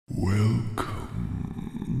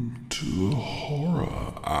to the Horror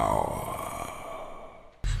Hour.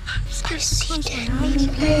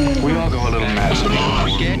 We all go a little mad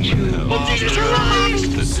sometimes. Get you. The dead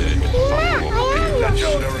follow.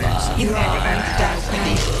 You are going to die for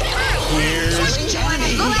me. Here's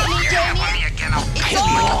Johnny. It's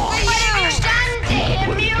all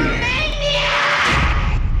for you!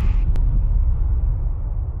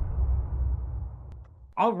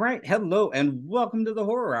 All right, hello and welcome to the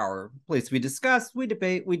Horror Hour, place we discuss, we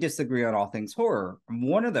debate, we disagree on all things horror. I'm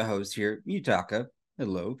one of the hosts here, Mutaka.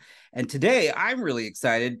 Hello. And today I'm really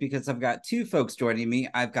excited because I've got two folks joining me.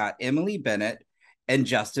 I've got Emily Bennett and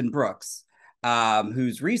Justin Brooks,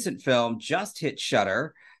 whose recent film just hit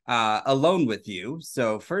Shudder, Alone with You.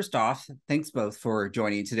 So first off, thanks both for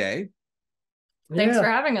joining today. Thanks for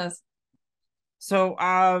having us. So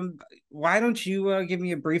why don't you give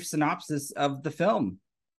me a brief synopsis of the film?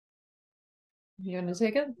 You gonna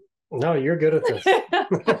take it? No, you're good at this.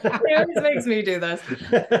 It always makes me do this.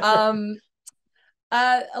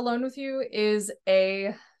 Alone with You is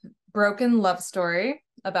a broken love story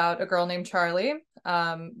about a girl named Charlie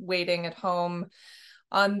waiting at home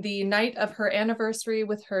on the night of her anniversary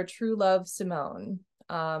with her true love, Simone.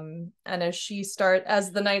 And as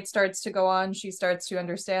the night starts to go on, she starts to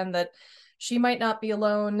understand that she might not be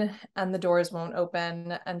alone and the doors won't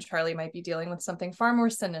open, and Charlie might be dealing with something far more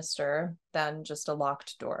sinister than just a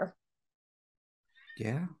locked door.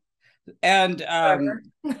 Yeah. And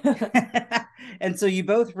and so you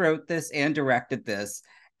both wrote this and directed this.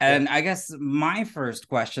 And I guess my first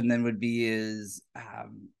question then would be is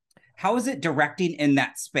how is it directing in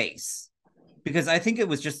that space? Because I think it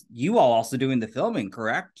was just you all also doing the filming,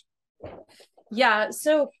 correct? Yeah,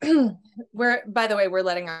 so we're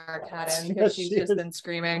letting our cat in because she's just been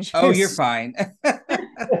screaming. Oh, you're fine.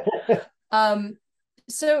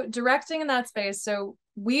 So directing in that space, so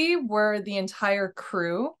we were the entire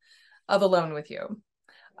crew of Alone with You.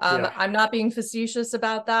 I'm not being facetious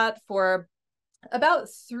about that. For about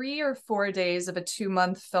 3 or 4 days of a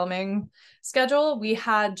 2-month filming schedule, we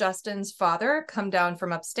had Justin's father come down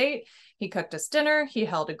from upstate. He cooked us dinner. He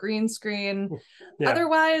held a green screen. Yeah.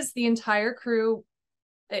 Otherwise, the entire crew,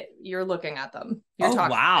 you're looking at them. You're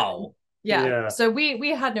talking. Wow. Yeah. So we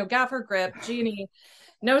had no gaffer grip, genie,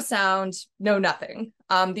 no sound, no nothing.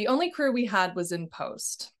 The only crew we had was in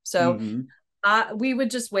post. So we would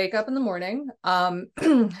just wake up in the morning,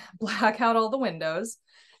 black out all the windows,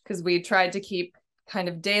 because we tried to keep kind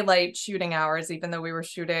of daylight shooting hours, even though we were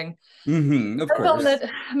shooting of a film that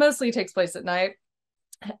mostly takes place at night.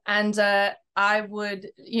 And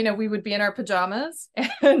we would be in our pajamas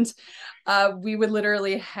and we would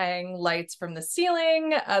literally hang lights from the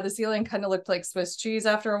ceiling. The ceiling kind of looked like Swiss cheese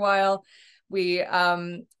after a while.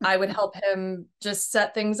 I would help him just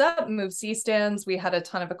set things up, move C-stands. We had a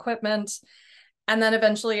ton of equipment. And then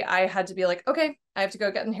eventually I had to be like, okay, I have to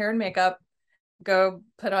go get in hair and makeup, go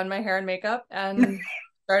put on my hair and makeup, and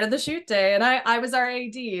started the shoot day. And I was our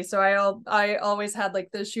AD, so I always had like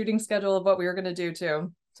the shooting schedule of what we were going to do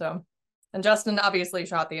too. So, and Justin obviously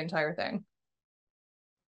shot the entire thing.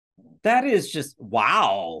 That is just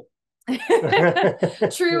wow. True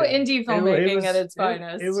indie filmmaking at its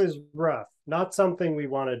finest. It was rough. Not something we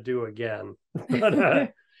want to do again.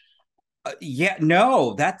 But yeah,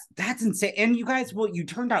 no, that's insane. And you guys, you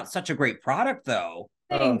turned out such a great product though.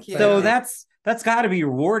 Thank you. So that's got to be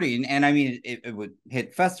rewarding. And I mean, it would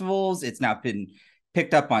hit festivals. It's now been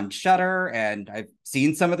picked up on Shudder, and I've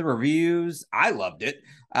seen some of the reviews. I loved it.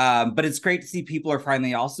 But it's great to see people are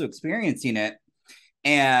finally also experiencing it.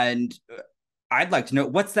 And I'd like to know,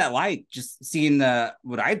 what's that like? Just seeing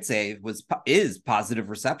what I'd say is positive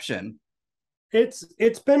reception.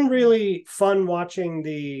 It's been really fun watching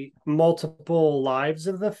the multiple lives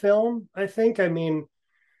of the film, I think. I mean,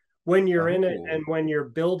 when you're in it and when you're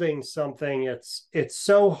building something, it's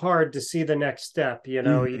so hard to see the next step. You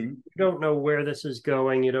know, you don't know where this is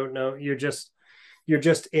going. You don't know. You're just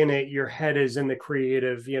in it. Your head is in the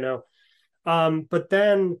creative, you know. But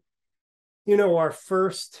then, you know, our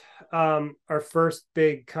first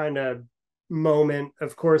big kind of moment,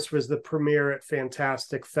 of course, was the premiere at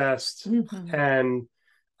Fantastic Fest, and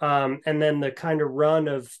then the kind of run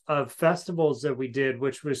of festivals that we did,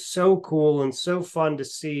 which was so cool and so fun to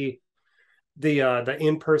see the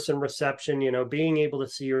in-person reception. You know, being able to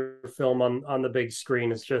see your film on the big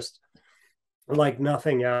screen is just like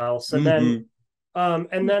nothing else. And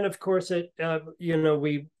then of course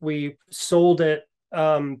we sold it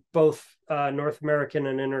both North American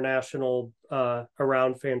and international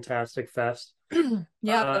around Fantastic Fest.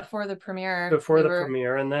 Before the premiere.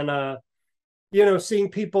 Premiere. And then seeing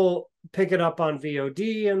people pick it up on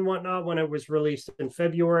VOD and whatnot when it was released in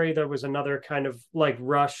February. There was another kind of like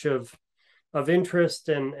rush of interest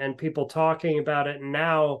and people talking about it. And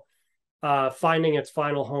now finding its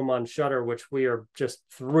final home on Shudder, which we are just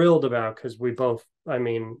thrilled about because we're both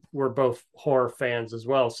horror fans as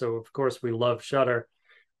well. So of course we love Shudder.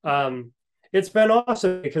 It's been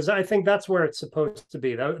awesome because I think that's where it's supposed to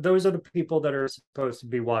be. Those are the people that are supposed to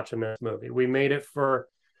be watching this movie. We made it for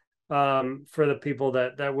the people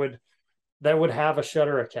that would have a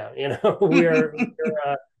Shudder account. You know,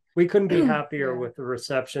 we couldn't be happier with the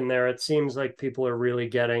reception there. It seems like people are really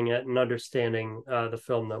getting it and understanding the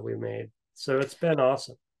film that we made. So it's been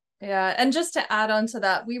awesome. Yeah, and just to add on to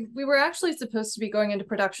that, we were actually supposed to be going into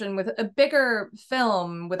production with a bigger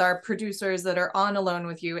film with our producers that are on Alone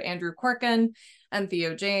with You, Andrew Corkin and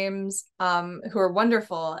Theo James, who are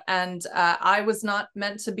wonderful. And I was not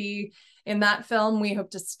meant to be in that film. We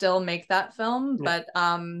hope to still make that film, but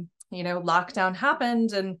lockdown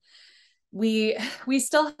happened and we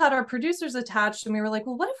still had our producers attached, and we were like,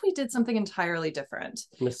 well, what if we did something entirely different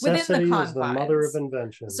within the confines? Is the mother of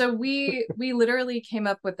invention. So we literally came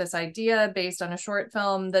up with this idea based on a short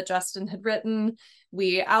film that Justin had written.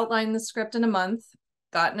 We outlined the script in a month,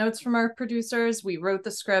 got notes from our producers, we wrote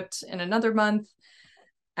the script in another month,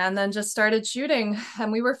 and then just started shooting.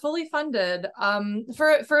 And we were fully funded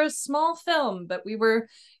for a small film, but we were,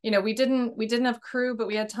 we didn't have crew, but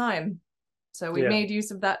we had time, so we made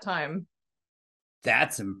use of that time.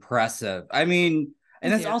 That's impressive. I mean,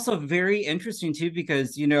 and that's also very interesting too,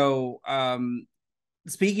 because, speaking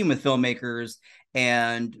with filmmakers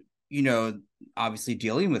and, obviously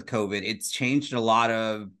dealing with COVID, it's changed a lot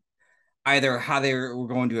of either how they were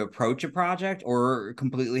going to approach a project or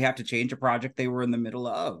completely have to change a project they were in the middle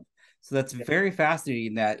of. So that's very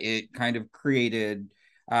fascinating that it kind of created,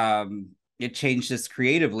 it changed us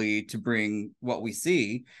creatively to bring what we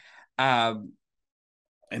see. I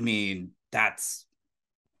mean, that's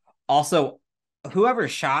also whoever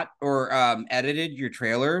shot or edited your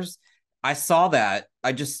trailers. I saw that.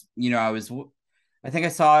 I just, I think I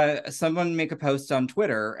saw someone make a post on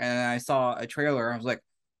Twitter and I saw a trailer. I was like,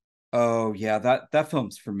 oh yeah, that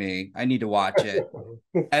film's for me. I need to watch it.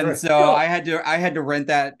 And so I had to rent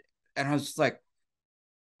that. And I was just like,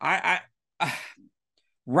 I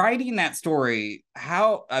writing that story,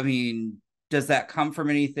 does that come from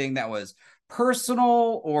anything that was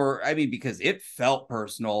personal, or because it felt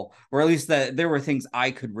personal, or at least that there were things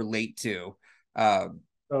I could relate to?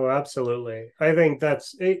 Oh, absolutely. I think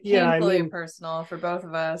that's it. Yeah, painfully personal for both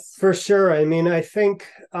of us, for sure. I mean, I think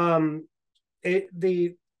we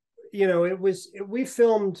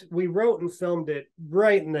wrote and filmed it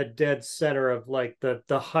right in the dead center of like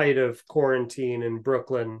the height of quarantine in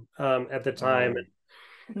Brooklyn at the time.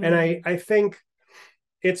 And I think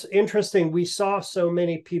it's interesting. We saw so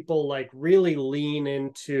many people like really lean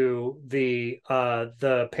into the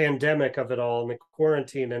pandemic of it all and the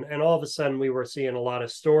quarantine, and all of a sudden we were seeing a lot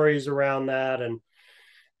of stories around that,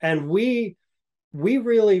 and we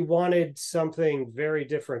really wanted something very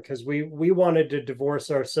different because we wanted to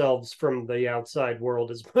divorce ourselves from the outside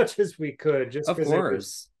world as much as we could, just because it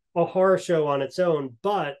was a horror show on its own.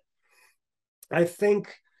 But I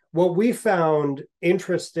think what we found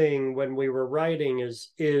interesting when we were writing is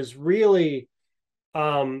really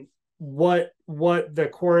what the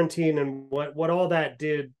quarantine and what all that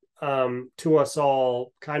did to us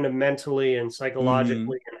all kind of mentally and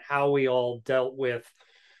psychologically, and how we all dealt with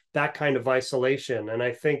that kind of isolation. And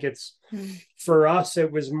I think for us,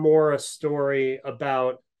 it was more a story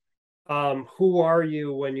about who are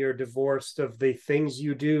you when you're divorced of the things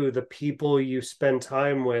you do, the people you spend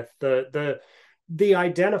time with, the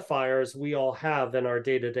identifiers we all have in our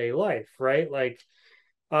day-to-day life, right? Like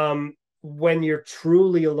when you're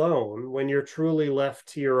truly alone, when you're truly left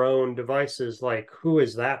to your own devices, like who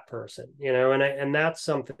is that person, and that's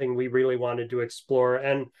something we really wanted to explore.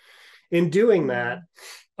 And in doing that,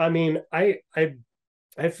 I mean, I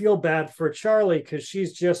feel bad for Charlie because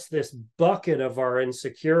she's just this bucket of our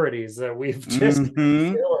insecurities that we've just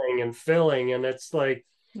been filling, and it's like,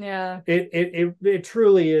 it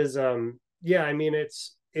truly is. I mean,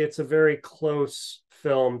 it's a very close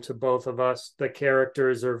film to both of us. The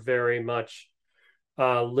characters are very much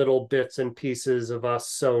little bits and pieces of us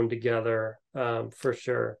sewn together, for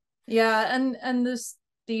sure. Yeah, and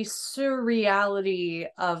the surreality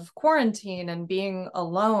of quarantine and being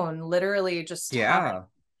alone, literally just having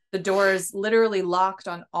the doors literally locked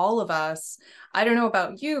on all of us. I don't know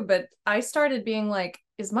about you, but I started being like,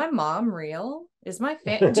 is my mom real? Is my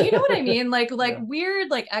do you know what I mean? Like weird,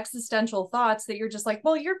 like existential thoughts that you're just like,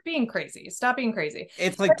 well, you're being crazy. Stop being crazy.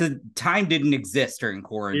 It's like the time didn't exist during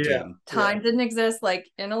quarantine. Time didn't exist, like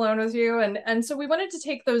in Alone with You. And so we wanted to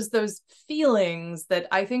take those feelings that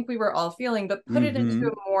I think we were all feeling, but put it into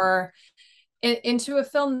a more into a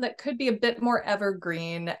film that could be a bit more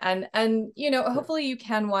evergreen. And you know, hopefully you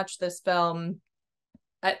can watch this film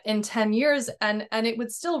in 10 years and it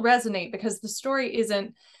would still resonate, because the story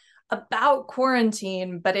isn't about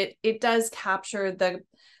quarantine, but it does capture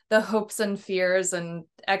the hopes and fears and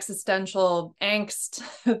existential angst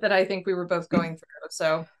that I think we were both going through.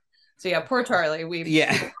 So yeah, poor Charlie.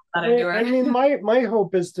 I mean, my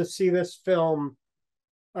hope is to see this film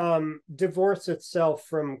divorce itself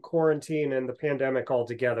from quarantine and the pandemic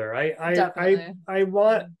altogether. I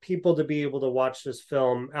want people to be able to watch this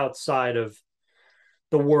film outside of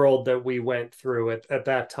the world that we went through at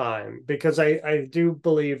that time, because I do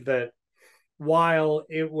believe that while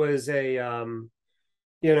it was a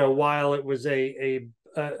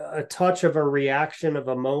touch of a reaction of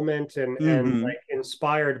a moment and like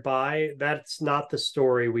inspired by, that's not the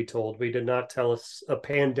story we told. We did not tell us a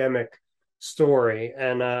pandemic story.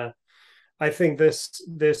 And I think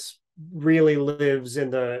this really lives in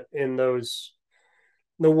the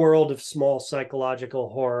world of small psychological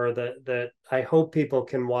horror that I hope people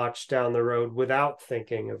can watch down the road without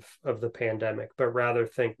thinking of the pandemic, but rather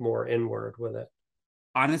think more inward with it.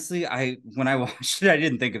 Honestly, when I watched it, I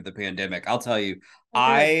didn't think of the pandemic. I'll tell you.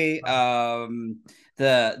 Okay.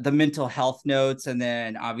 The mental health notes, and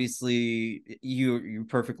then obviously you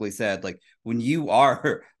perfectly said, like, when you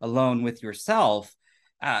are alone with yourself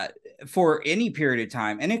for any period of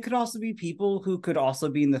time, and it could also be people who could also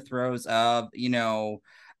be in the throes of, you know,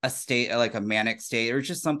 a state like a manic state, or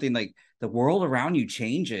just something like the world around you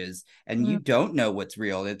changes and you don't know what's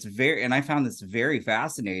real. And I found this very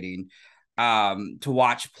fascinating to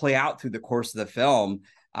watch play out through the course of the film.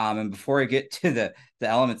 And before I get to the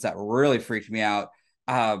elements that really freaked me out,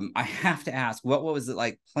 I have to ask, what was it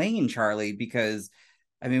like playing Charlie? Because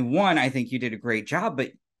I mean, one, I think you did a great job,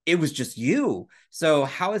 but it was just you. So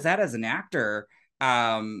how is that as an actor,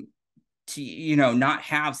 to, you know, not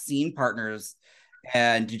have scene partners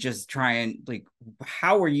and to just try and, like,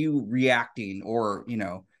 how are you reacting, or, you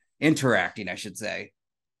know, interacting, I should say?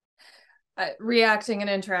 Reacting and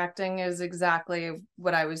interacting is exactly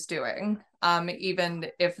what I was doing, even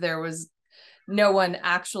if there was no one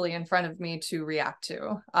actually in front of me to react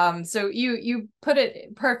to. So you put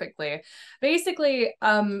it perfectly. Basically,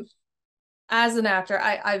 as an actor,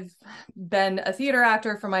 I've been a theater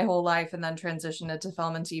actor for my whole life and then transitioned into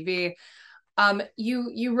film and TV.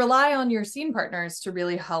 You rely on your scene partners to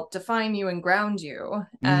really help define you and ground you,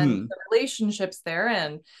 and the relationships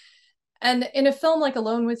therein. And in a film like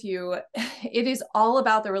Alone with You, it is all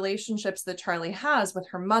about the relationships that Charlie has with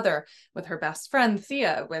her mother, with her best friend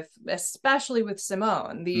Thea, especially with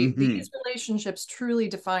Simone. These relationships truly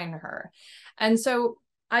define her. And so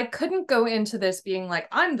I couldn't go into this being like,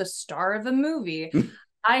 I'm the star of the movie.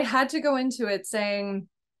 I had to go into it saying,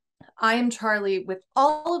 I am Charlie with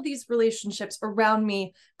all of these relationships around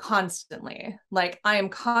me constantly. Like, I am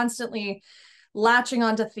constantly latching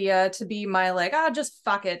onto Thea to be my, like, just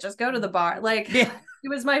fuck it, just go to the bar. Like, he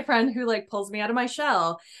was my friend who, like, pulls me out of my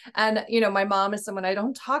shell. And, you know, my mom is someone I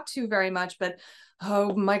don't talk to very much, but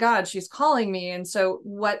oh my God, she's calling me. And so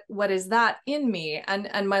what is that in me?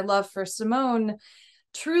 And my love for Simone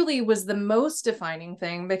truly was the most defining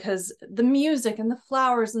thing, because the music and the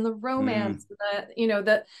flowers and the romance,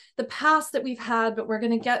 the past that we've had, but we're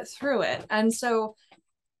going to get through it. And so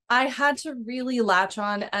I had to really latch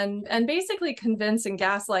on and basically convince and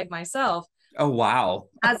gaslight myself. Oh, wow.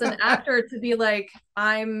 As an actor, to be like,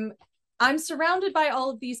 I'm surrounded by all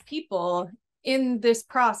of these people in this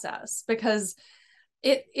process, because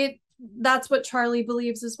that's what Charlie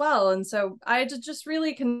believes as well. And so I had to just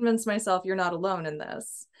really convince myself, you're not alone in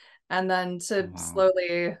this. And then to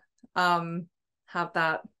slowly have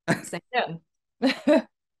that sink in.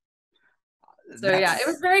 So yeah, it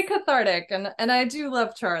was very cathartic, and I do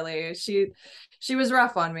love Charlie. She was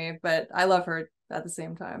rough on me, but I love her at the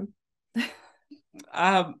same time.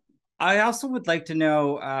 I also would like to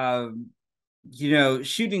know, you know,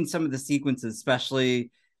 shooting some of the sequences, especially,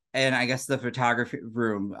 and I guess the photography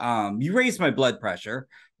room. You raised my blood pressure,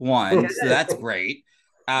 one, so that's great.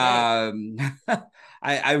 I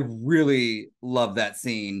really love that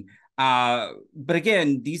scene. But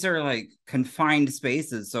again, these are like confined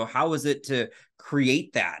spaces. So how was it to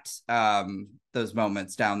create that, those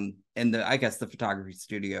moments down in the, I guess, the photography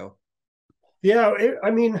studio? Yeah,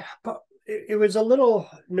 it was a little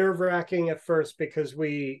nerve-wracking at first, because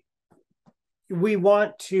we we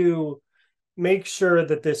want to make sure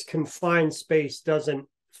that this confined space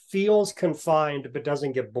feels confined but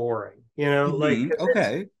doesn't get boring, like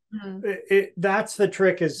Okay. that's the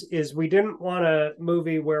trick is we didn't want a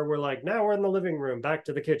movie where we're like, now we're in the living room, back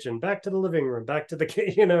to the kitchen, back to the living room, back to the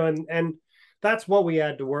kitchen, and that's what we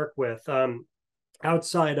had to work with,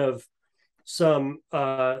 outside of some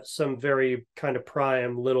very kind of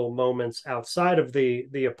prime little moments outside of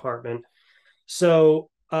the apartment. So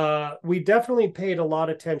we definitely paid a lot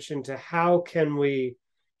of attention to how can we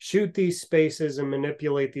shoot these spaces and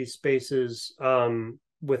manipulate these spaces,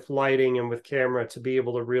 with lighting and with camera, to be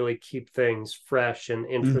able to really keep things fresh and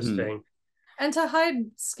interesting. And to hide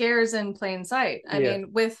scares in plain sight. I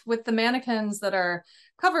mean, with the mannequins that are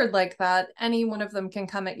covered like that, any one of them can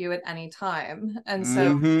come at you at any time. And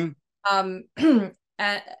so and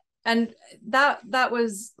that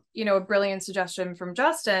was, a brilliant suggestion from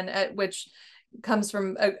Justin, which comes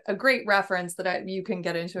from a great reference that you can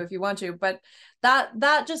get into if you want to, but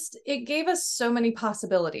that just, it gave us so many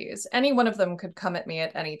possibilities. Any one of them could come at me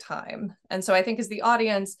at any time. And so I think as the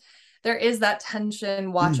audience, there is that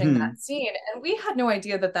tension watching that scene, and we had no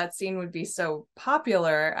idea that scene would be so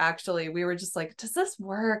popular. Actually, we were just like, does this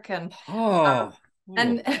work? And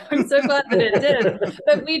and I'm so glad that it did.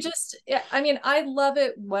 But I love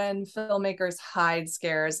it when filmmakers hide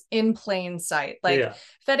scares in plain sight. Like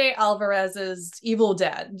Fede Alvarez's Evil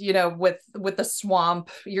Dead, with the swamp.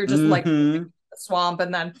 You're just like the swamp,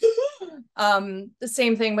 and then the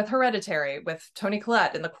same thing with Hereditary with Toni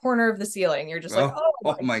Collette in the corner of the ceiling. You're just like,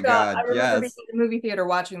 oh my God. I remember being in the movie theater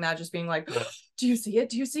watching that, just being like, do you see it?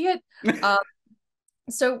 Do you see it?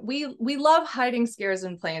 So we love hiding scares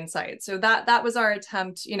in plain sight. So that was our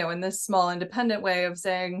attempt, in this small independent way of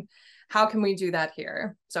saying, how can we do that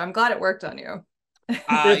here? So I'm glad it worked on you.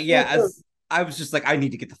 I was just like, I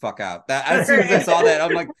need to get the fuck out. That as soon as I saw that,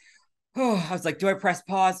 I'm like, I was like, do I press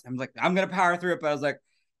pause? I'm like, I'm gonna power through it. But I was like,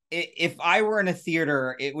 if I were in a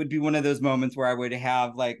theater, it would be one of those moments where I would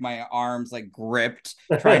have like my arms like gripped,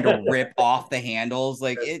 trying to rip off the handles.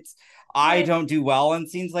 Like I don't do well in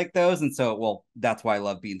scenes like those. And so, that's why I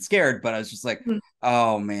love being scared. But I was just like,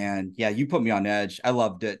 oh man, yeah, you put me on edge. I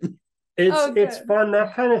loved it. It's fun.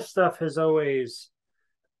 That kind of stuff has always,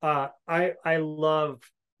 I love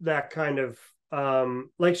that kind of,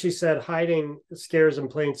 like she said, hiding scares in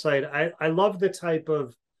plain sight. I love the type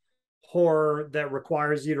of horror that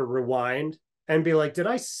requires you to rewind and be like, did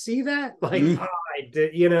I see that? Like, I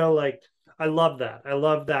did, like, I love that. I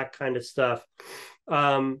love that kind of stuff.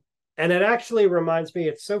 And it actually reminds me,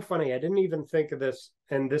 it's so funny, I didn't even think of this,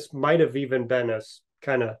 and this might have even been a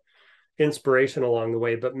kind of inspiration along the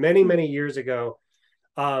way, but many years ago,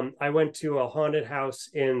 I went to a haunted house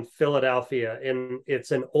in Philadelphia, and it's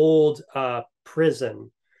an old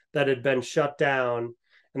prison that had been shut down,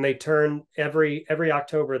 and they turn every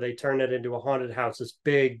October, they turn it into a haunted house, this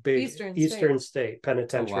big Eastern State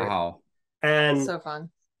Penitentiary. Oh, wow. And so fun.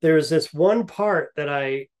 There's this one part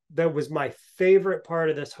that was my favorite part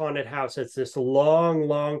of this haunted house. It's this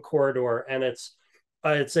long corridor, and it's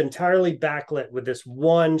entirely backlit with this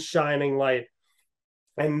one shining light,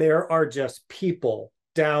 and there are just people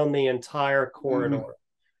down the entire corridor.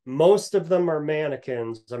 Most of them are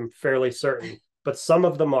mannequins, I'm fairly certain, but some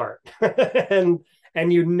of them aren't.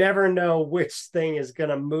 and you never know which thing is going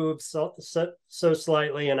to move so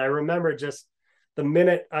slightly. And I remember just the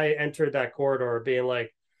minute I entered that corridor being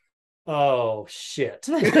like, oh shit.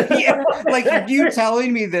 Like you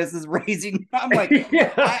telling me this is raising, I'm like,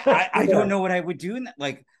 I don't know what I would do in that.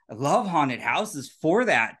 Like, I love haunted houses for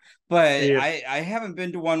that, but I haven't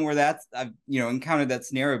been to one where I've encountered that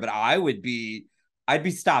scenario, but I'd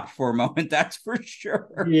be stopped for a moment, that's for sure.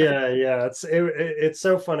 It's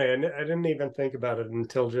so funny. I didn't even think about it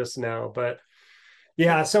until just now, but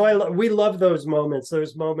yeah, so we love those moments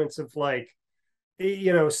of like,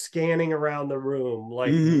 scanning around the room,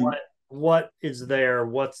 like what is there,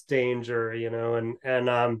 what's danger, and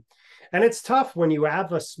it's tough when you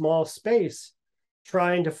have a small space.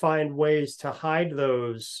 Trying to find ways to hide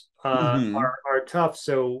those are tough.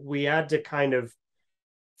 So we had to kind of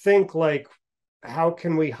think like, how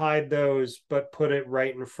can we hide those but put it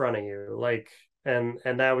right in front of you, like, and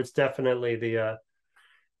that was definitely the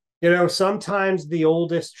sometimes the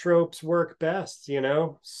oldest tropes work best.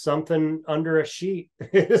 Something under a sheet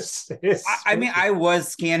is I mean, I was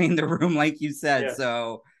scanning the room like you said,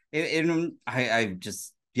 so I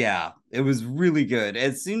just, it was really good.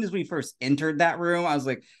 As soon as we first entered that room, I was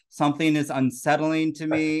like, something is unsettling to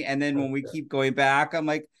me, and then when we keep going back, I'm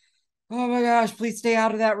like, oh my gosh, please stay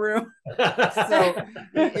out of that room. So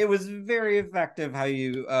it was very effective how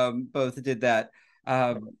you both did that.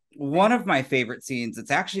 one of my favorite scenes,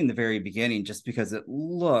 it's actually in the very beginning, just because it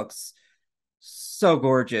looks so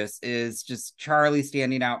gorgeous, is just Charlie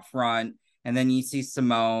standing out front, and then you see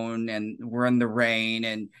Simone, and we're in the rain.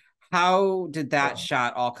 And how did that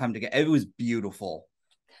shot all come together? It was beautiful.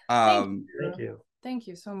 Thank you. Thank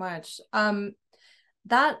you so much.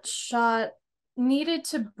 That shot needed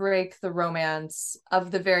to break the romance of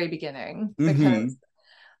the very beginning, because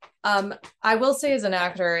I will say, as an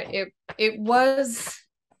actor, it was,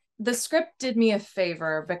 the script did me a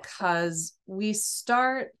favor, because we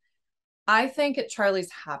start, I think, at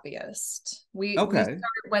Charlie's happiest. We start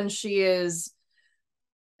when she is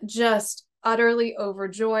just utterly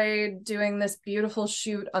overjoyed, doing this beautiful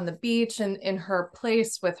shoot on the beach and in her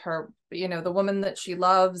place with her, the woman that she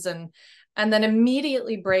loves, and then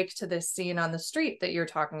immediately break to this scene on the street that you're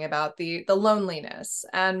talking about, the loneliness.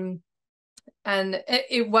 And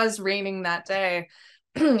it was raining that day.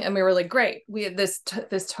 And we were like, great, this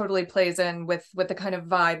totally plays in with the kind of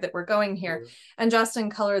vibe that we're going here. And Justin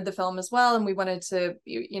colored the film as well, and we wanted to,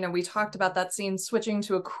 we talked about that scene switching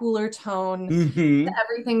to a cooler tone,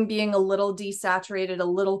 everything being a little desaturated, a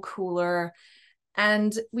little cooler.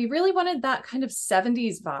 And we really wanted that kind of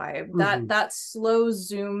 70s vibe, that slow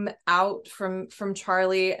zoom out from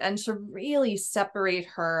Charlie, and to really separate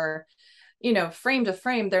her, frame to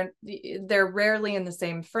frame. They're rarely in the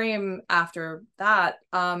same frame after that,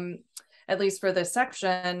 at least for this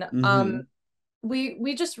section.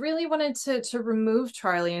 We just really wanted to remove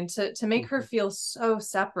Charlie and to make her feel so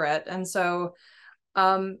separate. And so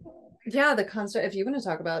the concept, if you want to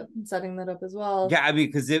talk about setting that up as well. Yeah, I mean,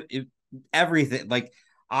 because it everything, like,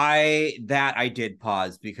 I did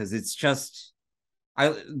pause, because it's just,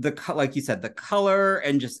 like you said, the color,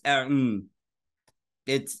 and just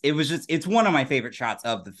it's one of my favorite shots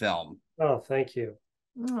of the film. Oh, thank you.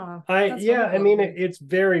 Oh, I mean, it's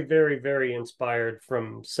very, very, very inspired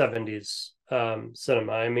from 70s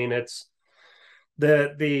cinema. I mean, it's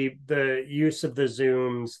the use of the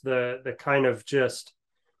zooms, the kind of just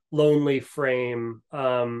lonely frame,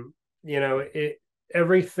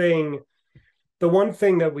 everything. The one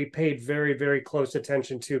thing that we paid very, very close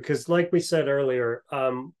attention to, because like we said earlier,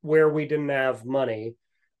 where we didn't have money,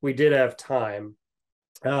 we did have time.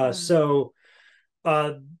 So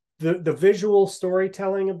the visual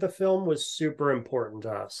storytelling of the film was super important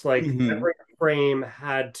to us. Like, every frame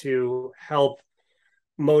had to help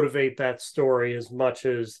motivate that story as much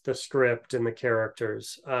as the script and the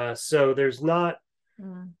characters. So there's not,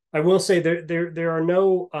 I will say, there are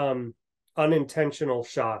no unintentional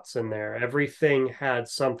shots in there. Everything had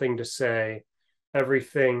something to say.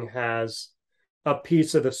 Everything has a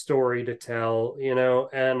piece of the story to tell, and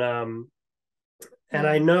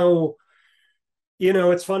I know,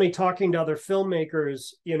 it's funny talking to other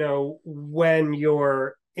filmmakers, when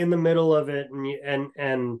you're in the middle of it,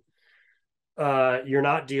 and you're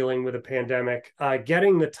not dealing with a pandemic,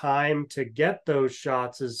 getting the time to get those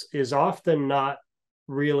shots is often not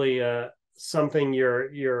really something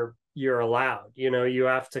you're allowed. You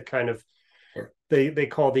have to kind of, they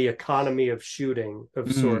call the economy of shooting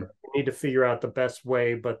of sort of, you need to figure out the best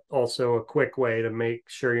way, but also a quick way to make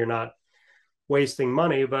sure you're not wasting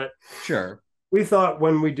money. But sure, we thought,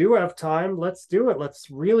 when we do have time, let's do it. Let's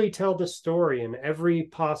really tell the story in every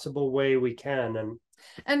possible way we can.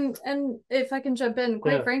 And if I can jump in,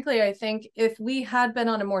 quite frankly, I think if we had been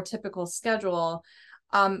on a more typical schedule,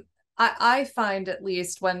 I find, at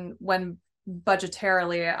least when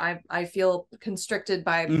budgetarily I feel constricted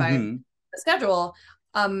by the schedule,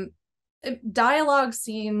 dialogue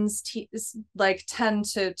scenes tend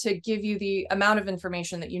to give you the amount of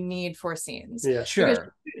information that you need for scenes. Yeah, sure. Because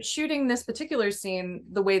shooting this particular scene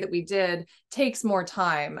the way that we did takes more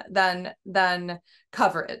time than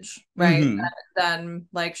coverage, right? Than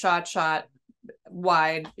like shot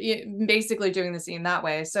wide, basically doing the scene that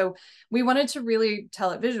way. So we wanted to really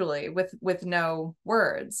tell it visually with no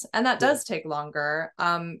words, and that does take longer.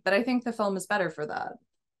 But I think the film is better for that.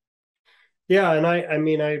 Yeah, and I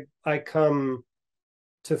mean, I come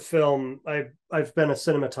to film. I've been a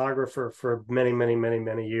cinematographer for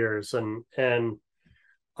many years, and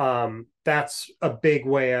that's a big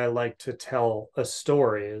way I like to tell a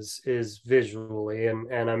story is visually,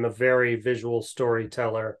 and I'm a very visual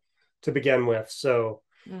storyteller to begin with. So,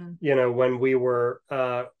 when we were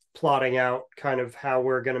plotting out kind of how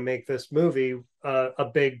we're going to make this movie,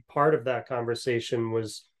 a big part of that conversation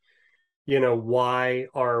was, why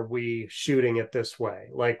are we shooting it this way?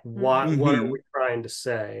 Like, what are we trying to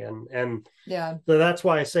say? And yeah, so that's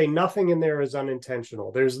why I say nothing in there is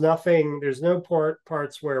unintentional. There's no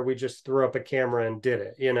parts where we just threw up a camera and did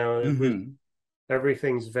it.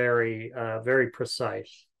 Everything's very very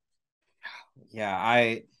precise.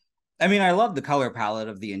 Yeah, I mean, I love the color palette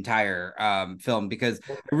of the entire film, because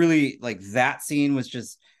I really like that scene was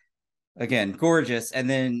just, again, gorgeous. And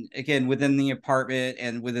then again, within the apartment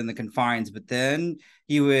and within the confines, but then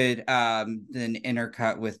you would then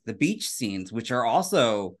intercut with the beach scenes, which are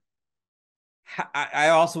also, I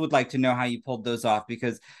also would like to know how you pulled those off,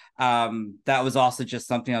 because that was also just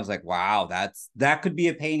something I was like, wow, that could be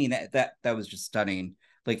a painting. That was just stunning.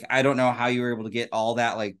 Like, I don't know how you were able to get all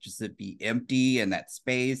that, like, just to be empty and that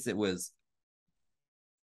space. It was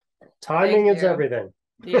timing is everything.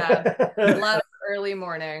 Yeah. A lot of early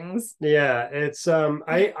mornings. Yeah, it's I've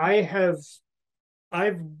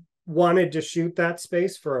wanted to shoot that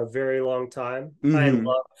space for a very long time. I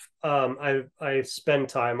love I spend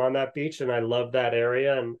time on that beach, and I love that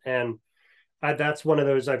area, and that's one of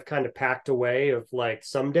those I've kind of packed away of like,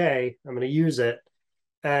 someday I'm going to use it.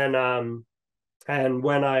 And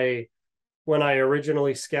when I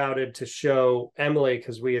originally scouted to show Emily,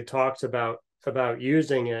 because we had talked about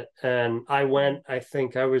using it, and I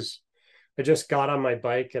think I just got on my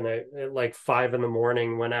bike, and I at like 5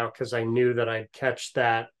 a.m. went out, because I knew that I'd catch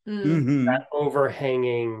that that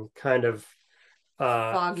overhanging kind of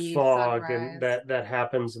foggy fog sunrise. and that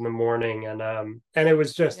happens in the morning, and it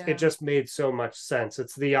was just it just made so much sense.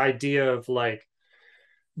 It's the idea of like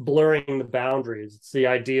blurring the boundaries. It's the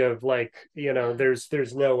idea of like,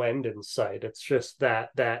 there's no end in sight. It's just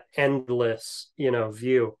that endless,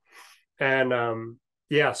 view. And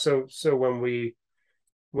so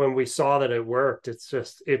when we saw that it worked, it's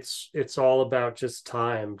just it's all about just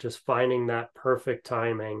time, just finding that perfect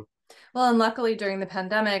timing. Well, and luckily during the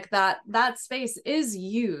pandemic, that space is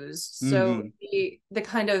used. So the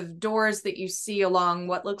kind of doors that you see along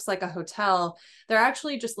what looks like a hotel, they're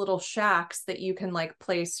actually just little shacks that you can like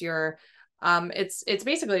place your it's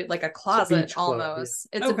basically like a closet almost.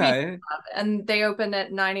 It's a beach club, and they open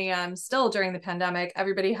at 9 a.m. still during the pandemic.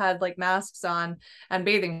 Everybody had like masks on and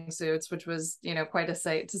bathing suits, which was, quite a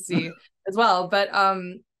sight to see as well. But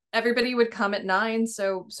everybody would come at 9,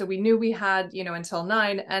 so we knew we had until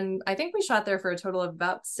 9, and I think we shot there for a total of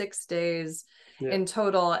about 6 days in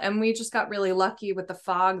total, and we just got really lucky with the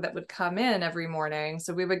fog that would come in every morning.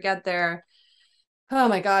 So we would get there, oh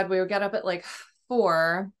my god, we would get up at like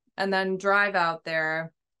 4 and then drive out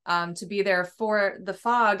there to be there for the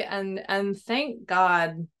fog, and thank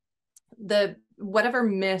god the whatever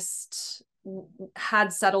mist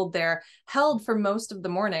had settled there held for most of the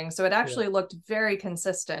morning, so it actually looked very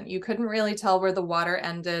consistent. You couldn't really tell where the water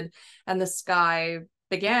ended and the sky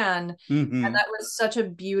began, and that was such a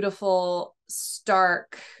beautiful,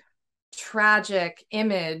 stark, tragic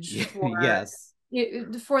image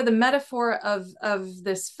for the metaphor of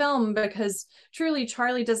this film, because truly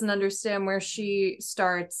Charlie doesn't understand where she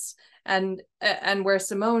starts and where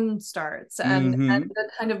Simone starts, and the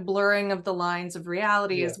kind of blurring of the lines of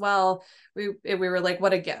reality as well. We were like,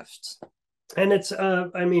 what a gift. And it's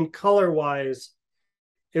I mean, color wise,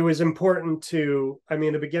 it was important to, I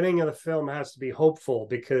mean, the beginning of the film has to be hopeful,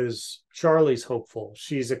 because Charlie's hopeful,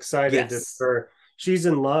 she's excited she's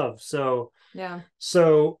in love, so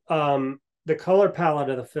the color palette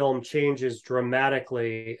of the film changes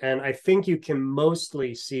dramatically, and I think you can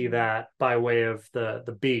mostly see that by way of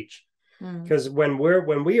the beach, because when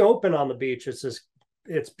we open on the beach,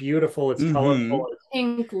 it's beautiful, it's colorful, it's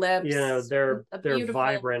pink lips, they're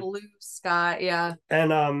vibrant, blue sky,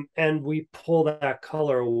 and we pull that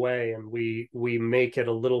color away, and we make it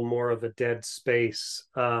a little more of a dead space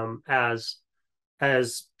as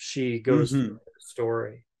she goes through the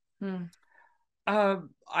story.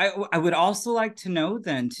 I would also like to know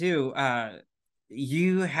then too,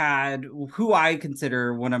 you had who I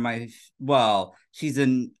consider one of my, she's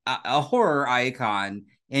a horror icon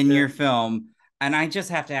in your film, and I just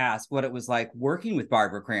have to ask what it was like working with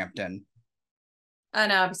Barbara Crampton.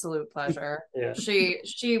 An absolute pleasure.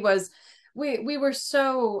 She was, we were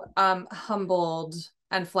so humbled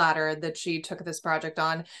and flattered that she took this project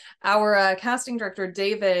on. Our casting director,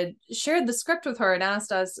 David, shared the script with her and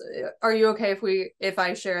asked us, are you okay if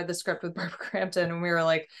I share the script with Barbara Crampton? And we were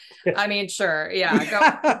like, I mean, sure,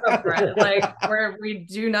 go for it.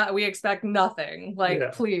 Like, we expect nothing,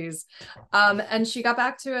 like, please. And she got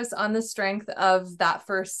back to us on the strength of that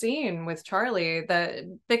first scene with Charlie,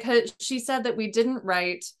 because she said that we didn't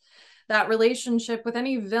write that relationship with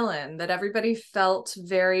any villain, that everybody felt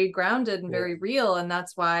very grounded and very real, and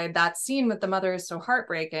that's why that scene with the mother is so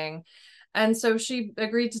heartbreaking. And so she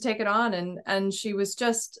agreed to take it on, and she was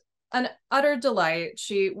just an utter delight.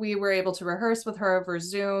 We were able to rehearse with her over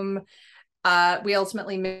Zoom. We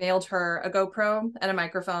ultimately mailed her a GoPro and a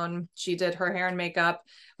microphone. She did her hair and makeup.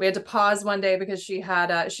 We had to pause one day because she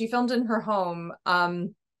filmed in her home,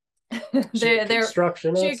 They're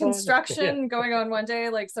construction. she had outside? construction going on one day,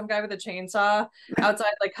 like some guy with a chainsaw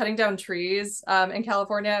outside, like cutting down trees in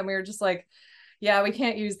California, and we were just like, yeah, we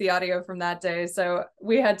can't use the audio from that day, so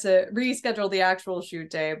we had to reschedule the actual shoot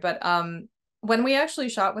day. But when we actually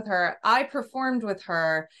shot with her, I performed with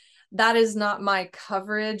her. That is not my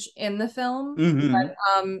coverage in the film. Mhm. But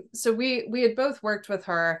so we had both worked with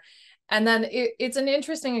her, and then it's an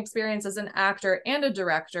interesting experience as an actor and a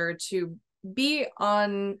director to be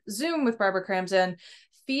on Zoom with Barbara Crampton,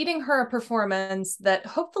 feeding her a performance that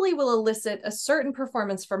hopefully will elicit a certain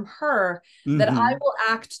performance from her that I Mhm. will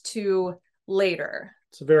act to later.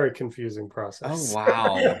 It's a very confusing process. Oh,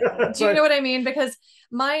 wow. Do you know what I mean? Because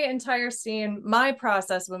my entire scene, my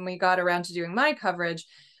process when we got around to doing my coverage,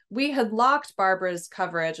 we had locked Barbara's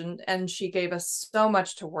coverage, and she gave us so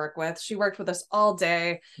much to work with. She worked with us all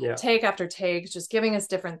day, Yeah. take after take, just giving us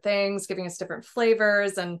different things, giving us different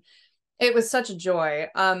flavors, and it was such a joy.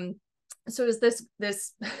 So it was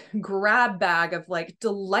this grab bag of like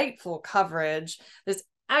delightful coverage, this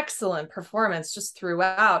excellent performance just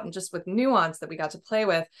throughout, and just with nuance that we got to play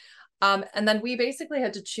with. And then we basically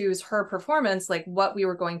had to choose her performance, like what we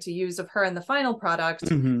were going to use of her in the final product.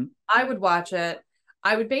 Mhm. I would watch it.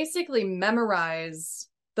 I would basically memorize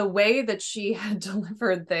the way that she had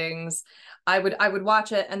delivered things. I would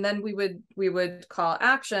watch it, and then we would call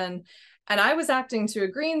action, and I was acting to a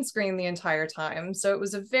green screen the entire time. So it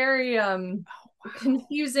was a very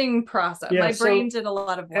confusing process. Yeah, My so brain did a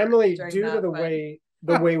lot of work. Emily, during due that, to the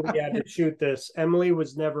but... way we had to shoot this, Emily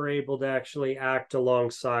was never able to actually act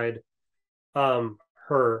alongside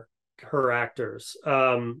her actors.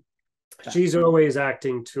 She's always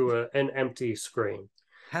acting to an empty screen.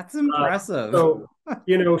 That's impressive. So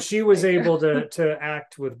she was able to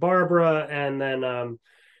act with Barbara, and then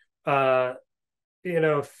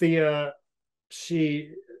Thea,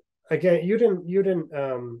 she, again, you didn't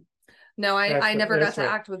No, I never got to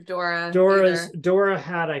act with Dora. Dora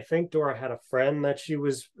had a friend that she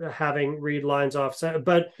was having read lines offset,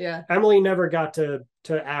 but yeah, Emily never got to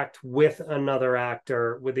act with another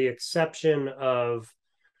actor, with the exception of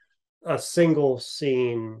a single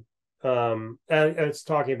scene. And it's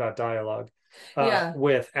talking about dialogue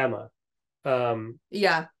with Emma.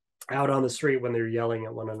 Yeah. Out on the street when they're yelling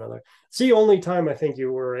at one another. It's the only time I think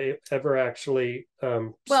you were ever actually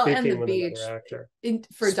speaking with another actor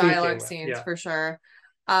for dialogue scenes, for sure.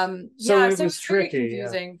 So it was very tricky,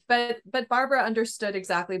 confusing. But Barbara understood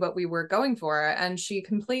exactly what we were going for, and she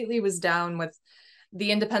completely was down with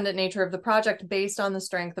the independent nature of the project based on the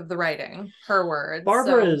strength of the writing. Her words.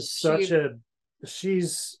 Barbara is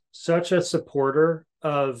she's such a supporter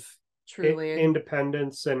of truly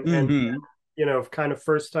independence and Mhm. kind of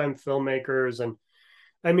first time filmmakers. And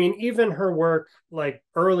I mean, even her work, like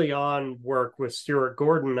early on work with Stuart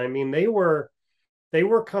Gordon, I mean, they were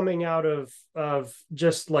coming out of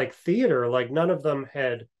just like theater. Like none of them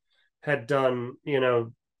had done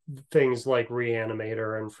things like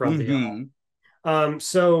Reanimator and From Beyond.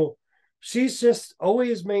 So she's just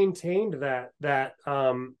always maintained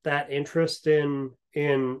that interest in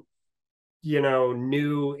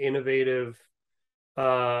new innovative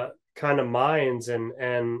kind of minds,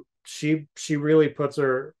 and she really puts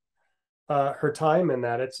her time in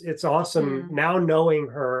that. It's awesome now knowing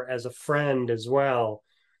her as a friend as well.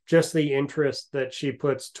 Just the interest that she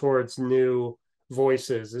puts towards new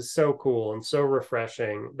voices is so cool and so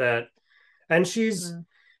refreshing. And she's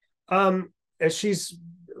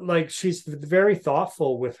very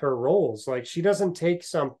thoughtful with her roles. Like she doesn't take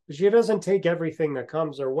everything that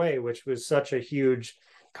comes her way, which was such a huge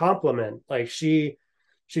compliment. Like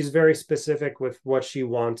she's very specific with what she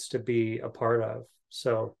wants to be a part of.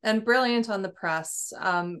 So, and brilliant on the press.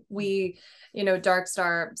 We, Dark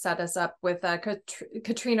Star set us up with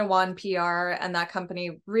Katrina Wan PR, and that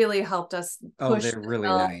company really helped us push. They're really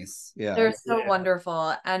nice. Yeah, they're so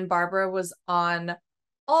wonderful. And Barbara was on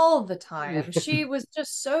all the time. She was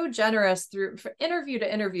just so generous through interview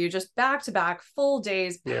to interview, just back to back, full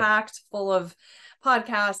days, packed full of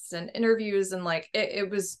podcasts and interviews, and like it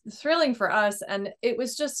was thrilling for us, and it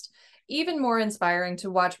was just even more inspiring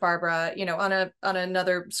to watch Barbara, on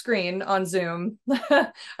another screen on Zoom,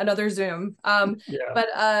 another Zoom.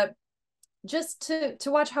 But just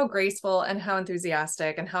to watch how graceful and how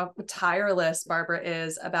enthusiastic and how tireless Barbara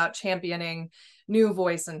is about championing new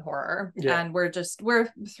voice in horror. And we're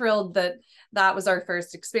thrilled that was our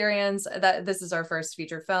first experience, that this is our first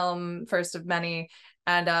feature film, first of many,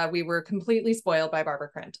 and we were completely spoiled by Barbara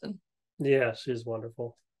Crampton. Yeah, she's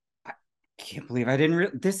wonderful. I can't believe I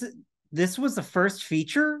didn't this was the first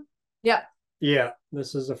feature. Yeah. Yeah,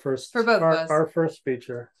 this is the first For both of us. our first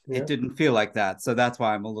feature. Yeah. It didn't feel like that, so that's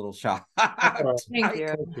why I'm a little shocked. Thank you.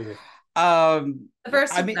 Thank you. The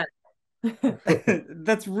first I mean,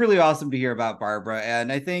 that's really awesome to hear about, Barbara.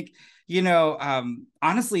 And I think,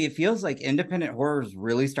 honestly, it feels like independent horror is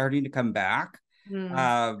really starting to come back.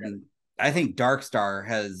 I think Dark Star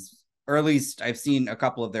has, or at least I've seen a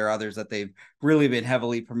couple of their others that they've really been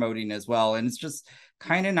heavily promoting as well. And it's just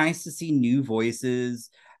kind of nice to see new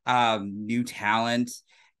voices, new talent,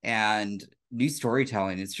 and new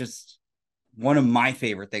storytelling. It's just one of my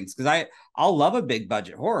favorite things because I'll love a big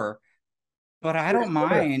budget horror, but I don't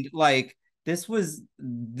mind. Like this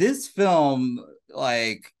film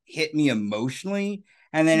like hit me emotionally,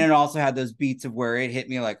 and then it also had those beats of where it hit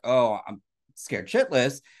me like, oh, I'm scared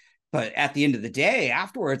shitless. But at the end of the day,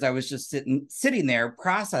 afterwards, I was just sitting there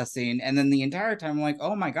processing, and then the entire time I'm like,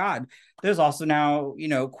 oh my god, there's also now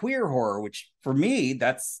queer horror, which for me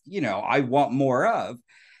that's I want more of,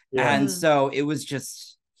 and so it was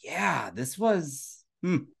just this was.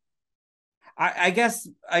 I guess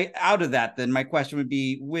out of that, then my question would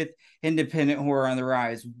be, with independent horror on the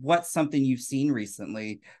rise, what's something you've seen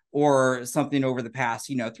recently or something over the past,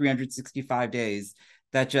 365 days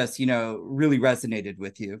that just, really resonated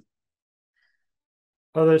with you?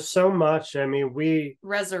 Oh, there's so much. I mean,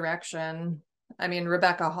 Resurrection. I mean,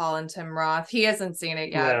 Rebecca Hall and Tim Roth. He hasn't seen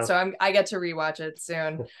it yet, so I get to rewatch it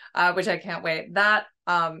soon, which I can't wait. That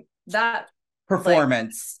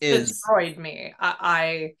performance is destroyed me.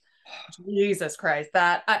 I Jesus Christ,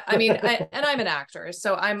 that I mean, and I'm an actor,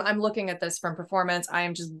 so I'm looking at this from performance. I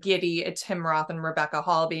am just giddy at Tim Roth and Rebecca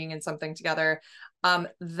Hall being in something together.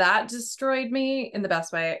 That destroyed me in the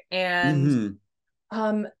best way. And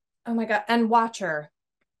oh my god, and Watcher,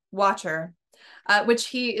 which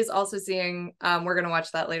he is also seeing. We're gonna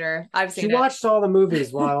watch that later. I've seen. She watched all the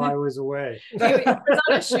movies while I was away. It was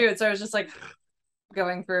on a shoot, so I was just like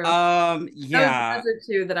going through. Those are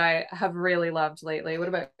two that I have really loved lately. What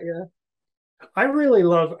about you? I really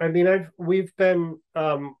love. I mean, we've been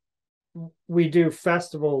we do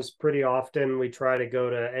festivals pretty often. We try to go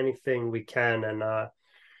to anything we can, and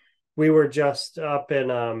we were just up in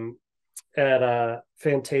at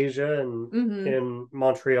Fantasia in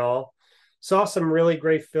Montreal. Saw some really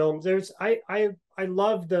great films. I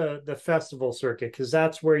love the festival circuit because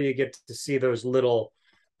that's where you get to see those little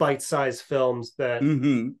bite-sized films that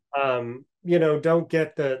don't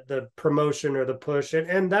get the promotion or the push,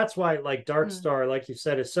 and that's why like Dark Star, like you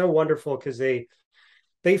said, is so wonderful because they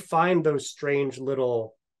find those strange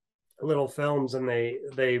little films, and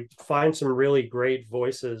they find some really great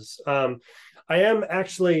voices. I am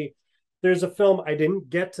actually, there's a film I didn't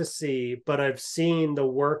get to see, but I've seen the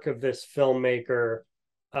work of this filmmaker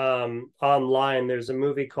online. There's a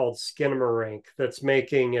movie called Skinamarink that's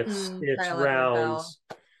making its rounds.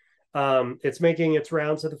 It's making its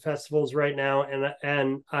rounds at the festivals right now,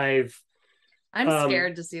 and I'm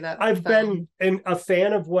scared to see that. I've been a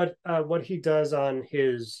fan of what he does on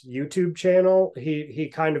his YouTube channel. He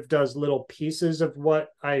kind of does little pieces of what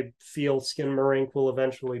I feel Skinamarink will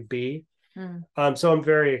eventually be. So I'm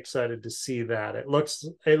very excited to see that. It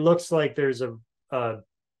looks like there's a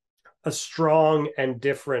strong and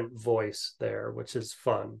different voice there, which is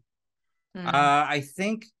fun. I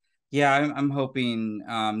think. Yeah, I'm hoping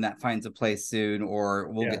that finds a place soon, or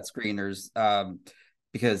we'll get screeners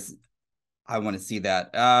because I want to see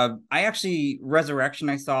that. I actually, Resurrection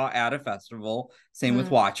I saw at a festival, same with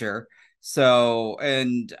Watcher. So,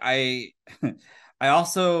 and I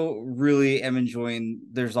also really am enjoying,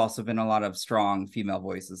 there's also been a lot of strong female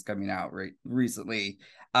voices coming out recently.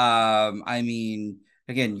 I mean,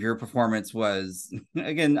 again, your performance was,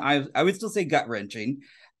 again, I would still say gut-wrenching.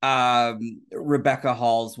 Rebecca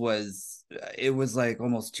Hall's was like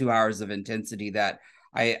almost 2 hours of intensity that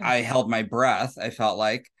I held my breath, I felt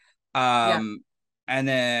like. And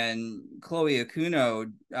then Chloe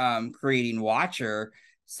Okuno creating Watcher,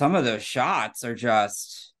 some of those shots are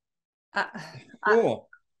just cool.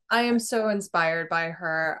 I am so inspired by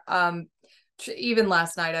her. Even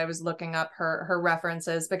last night I was looking up her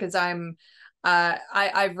references because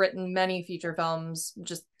I've written many feature films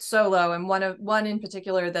just solo, and one in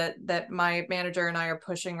particular that my manager and I are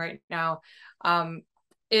pushing right now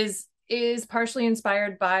is partially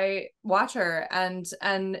inspired by Watcher and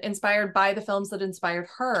inspired by the films that inspired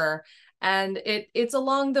her, and it's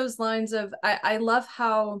along those lines of I love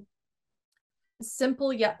how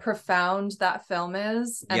simple yet profound that film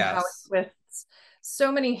is, and how it's with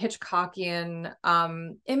so many Hitchcockian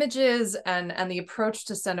images and the approach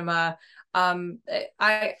to cinema.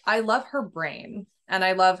 I love her brain, and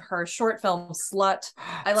I love her short film Slut.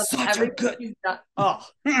 I love everything she's done. Oh,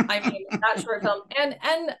 I mean, that short film, and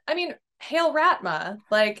I mean, Hail Ratma.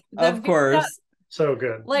 Like Of course. So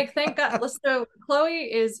good. like thank God. So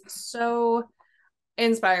Chloe is so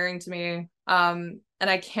inspiring to me. And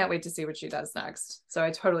I can't wait to see what she does next. So I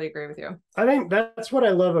totally agree with you. I think that's what I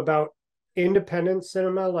love about independent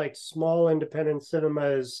cinema, like small independent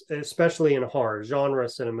cinemas, especially in horror genre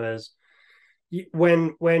cinemas.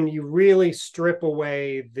 When you really strip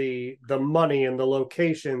away the money and the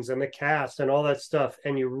locations and the cast and all that stuff,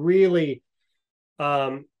 and you really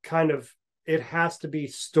kind of, it has to be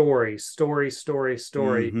story.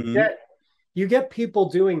 Mhm. You get people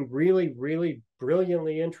doing really, really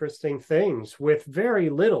brilliantly interesting things with very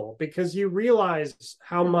little, because you realize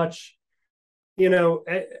how much,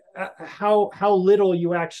 how little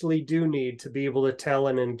you actually do need to be able to tell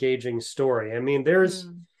an engaging story. I mean, there's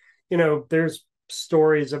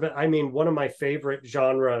stories of it. I mean, one of my favorite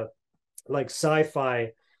genre, like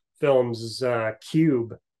sci-fi films, is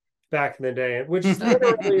Cube, back in the day, which is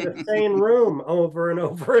literally the same room over and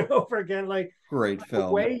over and over again. Like, Great the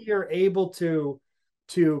film. way you're able to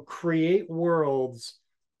create worlds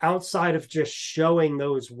outside of just showing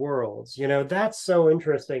those worlds, that's so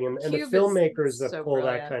interesting. And the Cube is filmmakers that so pull that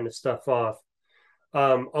brilliant. kind of stuff off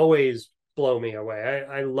always blow me away.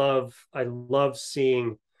 I love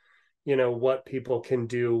seeing, what people can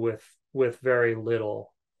do with very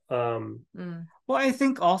little. Well, I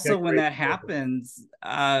think also Get when great that stories.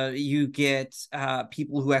 happens, you get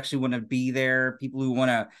people who actually want to be there, people who want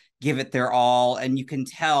to give it their all, and you can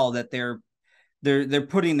tell that they're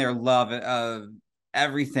putting their love of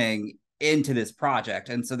everything into this project.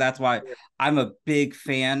 And so that's why I'm a big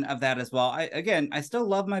fan of that as well. I still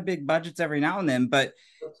love my big budgets every now and then, but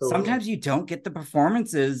Absolutely. sometimes you don't get the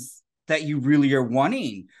performances that you really are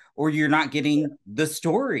wanting, or you're not getting the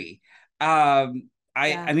story. I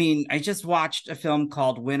Yeah. mean, I just watched a film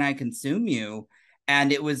called When I Consume You,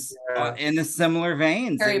 and it was Yeah. in the similar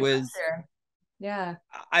veins. It Harry was, Potter. Yeah.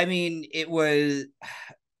 I mean, it was,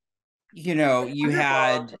 Like you wonderful.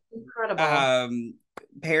 had It's incredible. um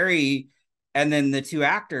Perry and then the two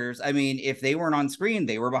actors. I mean, if they weren't on screen,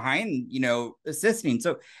 they were behind, assisting.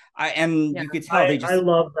 So Yeah. you could tell they I just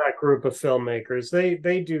love that group of filmmakers.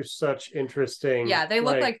 They do such interesting, Yeah, they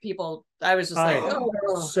look like, like people. I was just like, I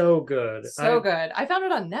oh, so good. so good. I found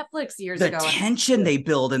it on Netflix years the ago. And tension they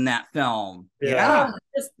build in that film. Yeah. Yeah.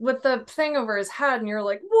 just with the thing over his head, and you're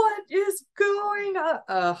like, what is going on?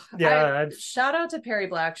 I Yeah. shout out to Perry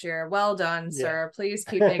Blackshear. Well done, Yeah. sir. Please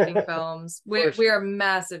keep making films. We are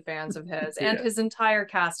massive fans of his and Yeah. his entire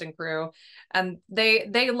cast and crew. And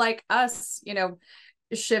they like us,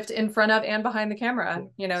 shift in front of and behind the camera.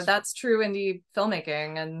 That's true indie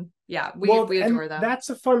filmmaking. And yeah, we And adore them. that's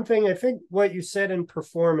a fun thing. I think what you said in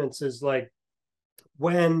performance is like,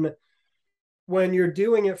 when you're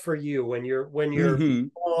doing it for you, when you're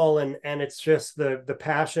Mhm. all, and it's just the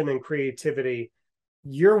passion and creativity,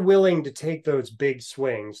 you're willing to take those big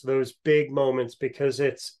swings, those big moments, because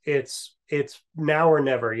it's now or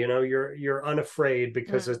never. You're unafraid,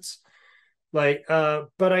 because Mm. it's like,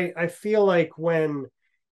 but I feel like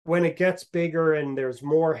when it gets bigger and there's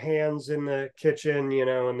more hands in the kitchen,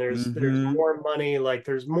 and there's Mhm. more money, like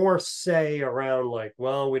there's more say around, like,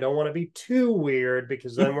 well, we don't want to be too weird,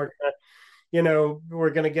 because then we're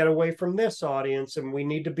going to get away from this audience, and we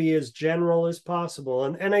need to be as general as possible.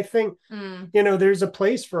 And I think, Mm. there's a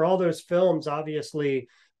place for all those films. Obviously,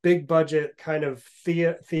 big budget kind of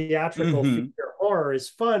theatrical Mhm. feature horror is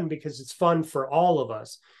fun, because it's fun for all of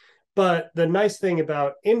us. But the nice thing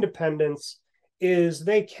about independence is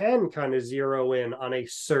they can kind of zero in on a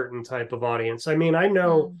certain type of audience. I mean, I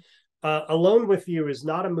know Mm. Alone with You is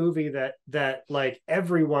not a movie that like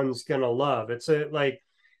everyone's gonna love. It's a like,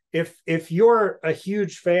 if you're a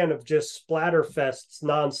huge fan of just splatter fests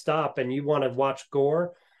nonstop and you want to watch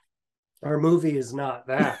gore, our movie is not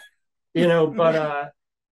that.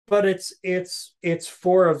 But it's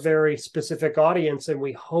for a very specific audience, and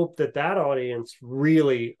we hope that audience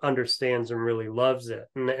really understands and really loves it.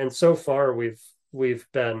 And so far we've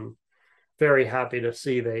been very happy to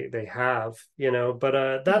see they have,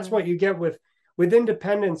 but that's Mm. what you get with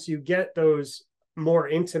independence. You get those more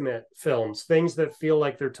intimate films, things that feel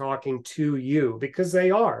like they're talking to you, because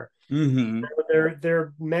they are. Mhm.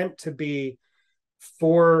 They're meant to be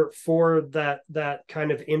for that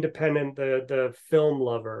kind of independent, the film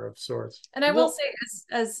lover of sorts. And I will Well, say,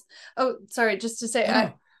 as oh, sorry, just to say,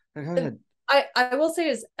 no, no. Go ahead. I will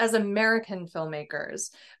say, as American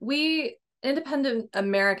filmmakers, we independent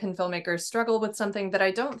American filmmakers struggle with something that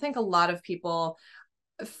I don't think a lot of people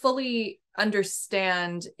fully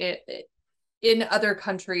understand it in other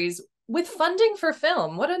countries, with funding for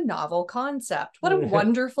film. What a novel concept. What a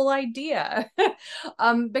wonderful idea.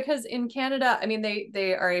 Because in Canada, I mean,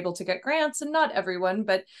 they are able to get grants, and not everyone,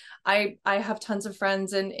 but I have tons of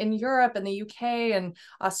friends in Europe and the UK and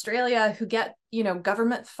Australia who get, you know,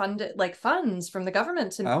 government funded, like funds from the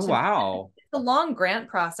government to, wow. It's a long grant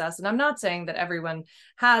process. And I'm not saying that everyone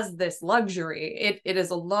has this luxury. It is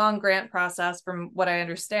a long grant process from what I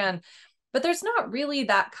understand. But there's not really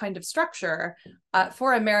that kind of structure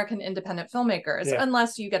for American independent filmmakers,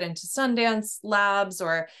 unless you get into Sundance labs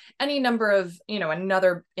or any number of, you know,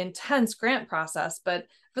 another intense grant process. But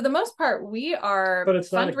for the most part, we are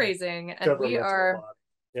fundraising, and we are,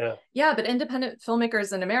 but independent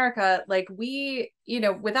filmmakers in America, like we, you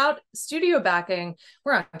know, without studio backing,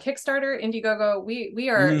 we're on Kickstarter, Indiegogo. We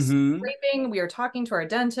are scraping. We are talking to our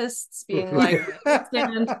dentists, being like,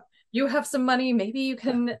 you have some money, maybe you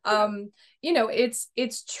can, you know,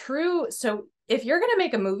 it's true. So if you're going to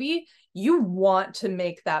make a movie, you want to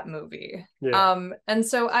make that movie. And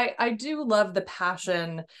so I do love the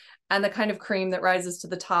passion and the kind of cream that rises to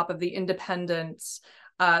the top of the independent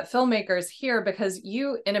filmmakers here, because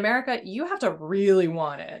you, in America, you have to really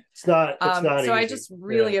want it. It's not so easy. I just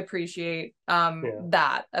really appreciate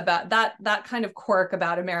that, about that kind of quirk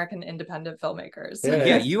about American independent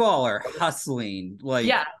filmmakers. You all are hustling, like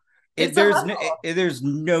there's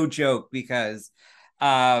no joke, because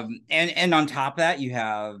and on top of that, you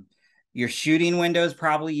have your shooting windows,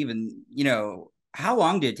 probably even, you know, how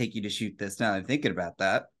long did it take you to shoot this, now that I'm thinking about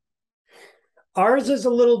that? Ours is a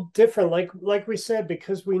little different, like we said,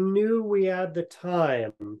 because we knew we had the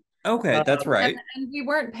time. Okay, that's right. And we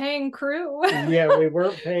weren't paying crew. We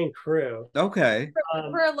weren't paying crew. Okay.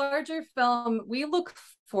 For a larger film, we look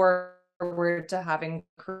forward to having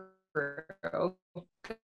crew.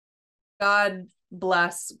 God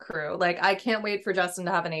bless crew. Like, I can't wait for Justin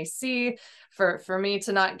to have an AC, for me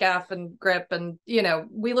to not gaff and grip, and, you know,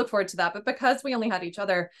 we look forward to that. But because we only had each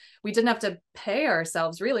other, we didn't have to pay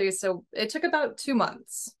ourselves, really. So it took about 2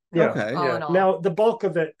 months. Now the bulk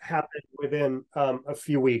of it happened within a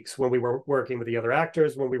few weeks, when we were working with the other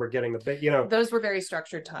actors, when we were getting the bit, you know, those were very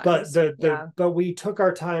structured times. But but we took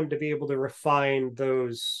our time to be able to refine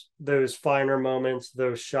those finer moments,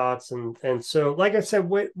 those shots, and so, like I said,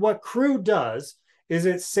 what crew does is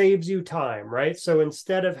it saves you time, right? So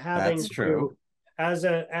instead of having to, as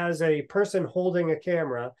a person holding a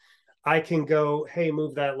camera, I can go, hey,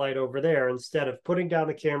 move that light over there, instead of putting down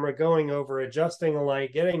the camera, going over, adjusting the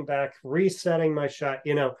light, getting back, resetting my shot,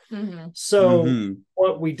 you know. So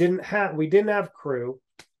what we didn't have crew.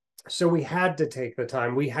 So we had to take the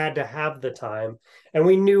time. We had to have the time. And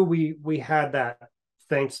we knew we had that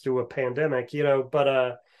thanks to a pandemic, you know,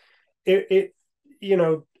 but it you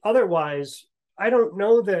know, otherwise, I don't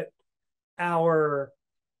know that our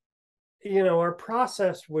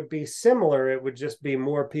process would be similar. It would just be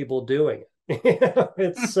more people doing it.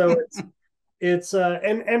 It's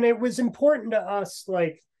and it was important to us,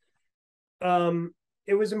 like,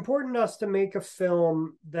 it was important to us to make a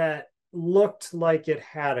film that looked like it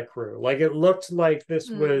had a crew, like it looked like this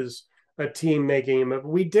was a team making it.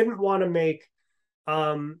 We didn't want to make,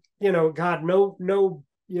 you know, God, no,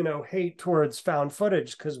 you know, hate towards found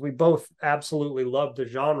footage, because we both absolutely love the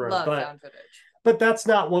genre, found footage. But that's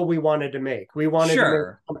not what we wanted to make. We wanted to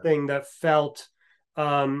make something that felt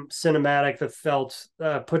cinematic, that felt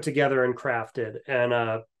put together and crafted.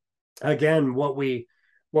 And again, what we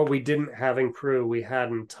didn't have in crew, we had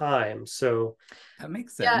in time. So that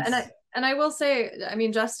makes sense. Yeah, and I will say, I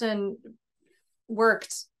mean, Justin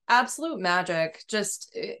worked absolute magic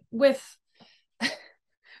just with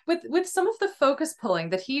some of the focus pulling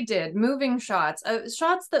that he did, moving shots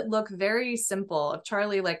that look very simple, of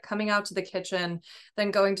Charlie like coming out to the kitchen,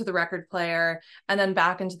 then going to the record player, and then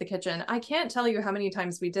back into the kitchen. I can't tell you how many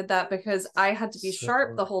times we did that, because I had to be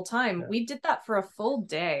sharp the whole time. We did that for a full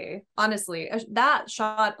day. Honestly, that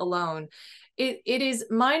shot alone, it is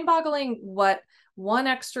mind-boggling what one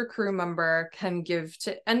extra crew member can give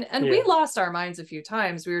to, and we lost our minds a few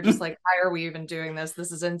times. We were just like, why are we even doing this?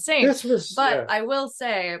 This is insane. I will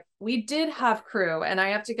say, we did have crew, and I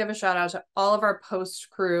have to give a shout out to all of our post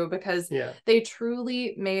crew, because they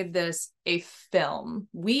truly made this a film.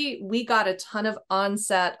 We got a ton of on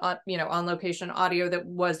location audio that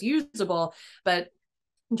was usable, but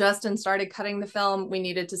Justin started cutting the film. We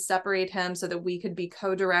needed to separate him so that we could be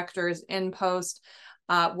co-directors in post.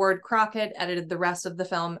 Ward Crockett edited the rest of the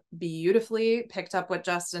film beautifully, picked up what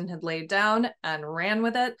Justin had laid down and ran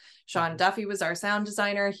with it. Sean Duffy was our sound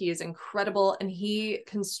designer. He is incredible, and he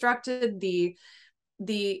constructed the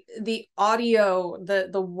the audio,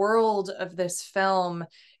 the world of this film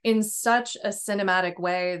in such a cinematic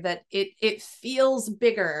way that it feels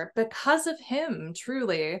bigger because of him,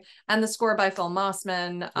 truly. And the score by Phil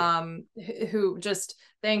Mossman, who just,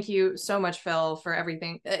 thank you so much, Phil, for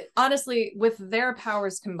everything. Honestly, with their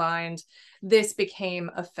powers combined, this became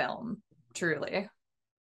a film, truly.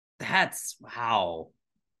 That's wow.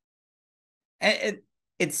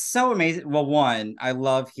 It's so amazing. Well, one, I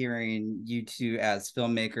love hearing you two as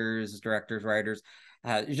filmmakers, directors, writers,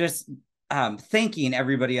 just thanking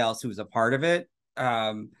everybody else who was a part of it.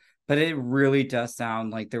 But it really does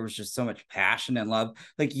sound like there was just so much passion and love.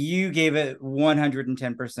 Like you gave it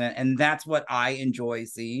 110%. And that's what I enjoy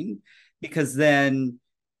seeing, because then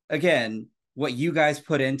again, what you guys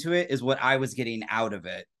put into it is what I was getting out of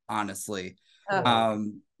it, honestly.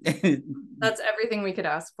 That's everything we could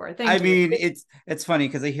ask for. Thank you. I mean, it's funny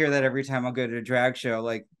because I hear that every time I go to a drag show.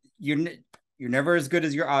 Like you're never as good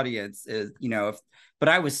as your audience is, you know. But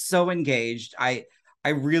I was so engaged. I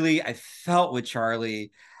felt with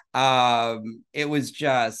Charlie. It was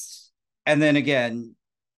just, and then again,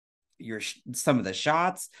 some of the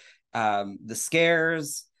shots, the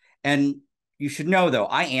scares, and you should know though,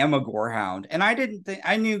 I am a gore hound, and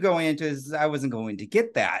I knew going into this I wasn't going to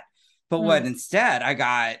get that. But what instead I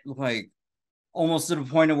got, like, almost to the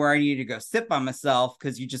point of where I needed to go sit by myself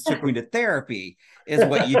because you just took me to therapy, is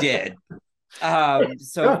what you did.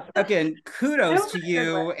 So again, kudos to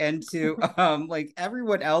you and to like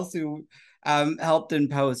everyone else who helped in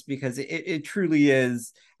post, because it truly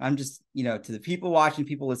is. I'm just, you know, to the people watching,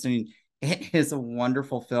 people listening, it is a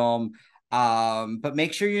wonderful film. But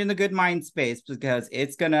make sure you're in the good mind space, because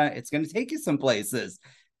it's gonna take you some places.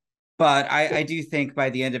 But I do think by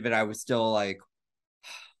the end of it, I was still like,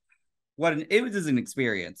 it was an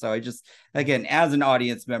experience. So I just, again, as an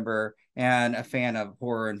audience member and a fan of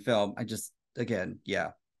horror and film, I just, again,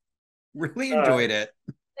 yeah, really enjoyed it.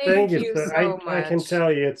 Thank you so much. I can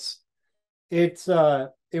tell you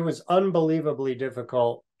it was unbelievably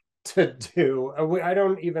difficult to do. I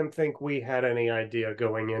don't even think we had any idea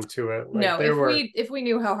going into it. Like, no, if we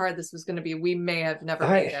knew how hard this was going to be, we may have never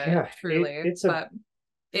made it. Yeah, truly,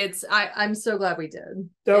 I'm so glad we did.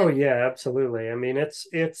 Oh yeah, absolutely. I mean, it's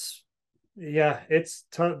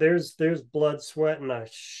there's blood, sweat, and a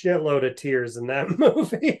shitload of tears in that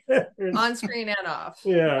movie. On screen and off.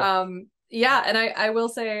 Yeah. And I will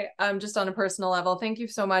say, just on a personal level, thank you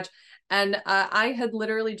so much. And I had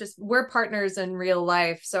literally we're partners in real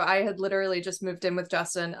life. So I had literally just moved in with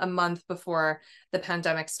Justin a month before the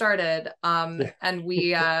pandemic started. And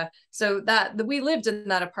we, we lived in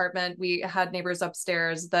that apartment. We had neighbors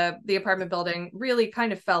upstairs. The apartment building really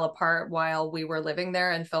kind of fell apart while we were living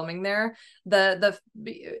there and filming there.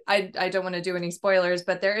 I don't want to do any spoilers,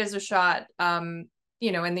 but there is a shot,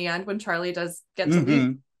 you know, in the end when Charlie does get to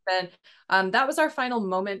leave. And that was our final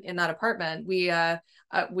moment in that apartment. We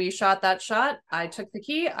shot that shot. I took the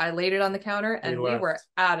key, I laid it on the counter, and we were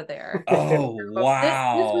out of there. Oh,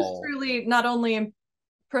 wow. This was truly not only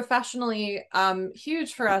professionally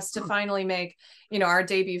huge for us to finally make, you know, our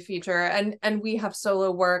debut feature, and we have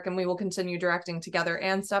solo work, and we will continue directing together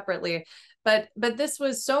and separately. But this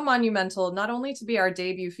was so monumental, not only to be our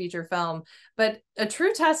debut feature film, but a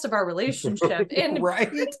true test of our relationship in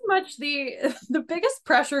pretty much the biggest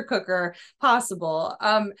pressure cooker possible.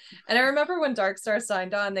 And I remember when Dark Star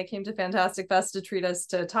signed on, they came to Fantastic Fest to treat us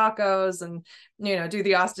to tacos and, you know, do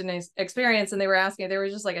the Austin experience. And they were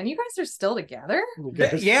just like, and you guys are still together?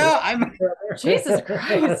 Yeah, I'm Jesus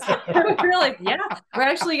Christ. We're like, yeah, we're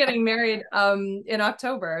actually getting married in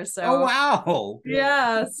October. So oh wow.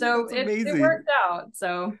 Yeah, so it worked out.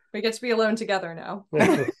 So we get to be alone together now.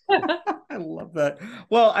 I love that.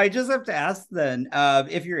 Well, I just have to ask then,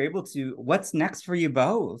 if you're able to, what's next for you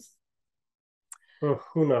both? Oh,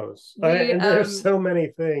 who knows? There's so many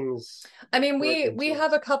things. I mean, we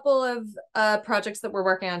have a couple of projects that we're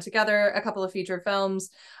working on together, a couple of feature films.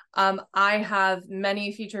 I have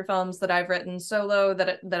many feature films that I've written solo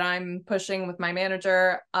that I'm pushing with my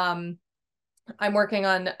manager. I'm working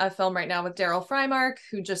on a film right now with Daryl Freimark,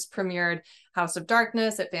 who just premiered House of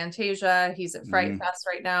Darkness at Fantasia. He's at Fright Fest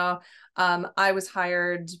right now. I was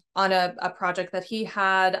hired on a project that he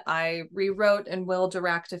had. I rewrote and will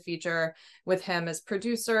direct a feature with him as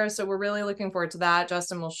producer. So we're really looking forward to that.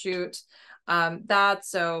 Justin will shoot that.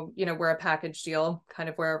 So, you know, we're a package deal kind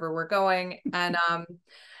of wherever we're going. And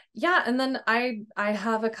and then I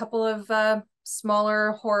have a couple of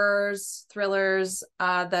smaller horrors, thrillers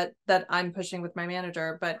that I'm pushing with my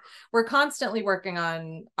manager, but we're constantly working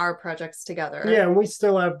on our projects together. Yeah, and we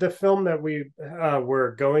still have the film that we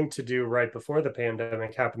were going to do right before the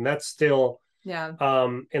pandemic happened. That's still Yeah.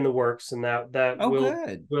 in the works, and that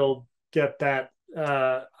good. will get that.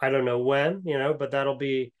 I don't know when, but that'll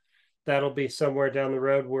be somewhere down the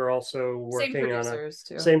road. We're also working on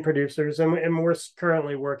same producers, and we're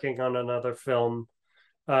currently working on another film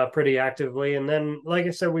pretty actively. And then, like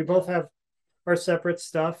I said, we both have our separate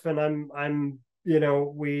stuff, and I'm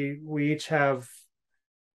we each have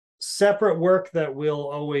separate work that we'll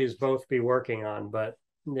always both be working on. But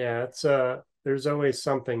yeah, it's there's always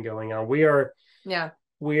something going on. We are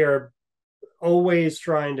always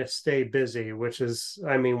trying to stay busy, which is,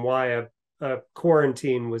 I mean, why a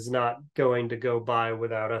quarantine was not going to go by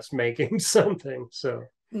without us making something. So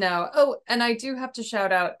no. Oh, and I do have to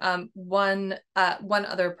shout out one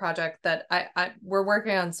other project that we're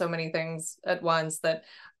working on so many things at once that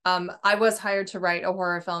I was hired to write a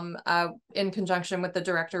horror film in conjunction with the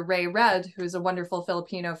director Ray Red, who's a wonderful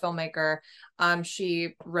Filipino filmmaker.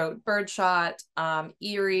 She wrote Birdshot,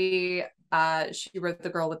 Eerie. She wrote The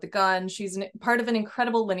Girl with the Gun. She's part of an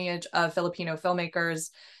incredible lineage of Filipino filmmakers.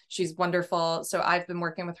 She's wonderful. So I've been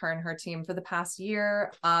working with her and her team for the past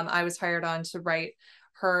year. I was hired on to write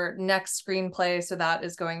her next screenplay, so that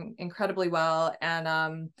is going incredibly well,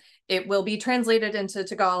 and it will be translated into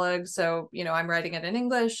Tagalog, so I'm writing it in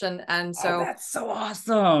English, and so that's so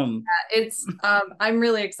awesome. It's I'm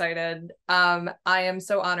really excited. I am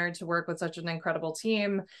so honored to work with such an incredible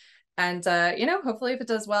team, and hopefully if it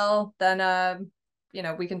does well, then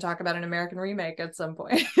we can talk about an American remake at some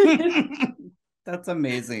point. That's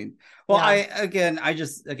amazing. Well, yeah. I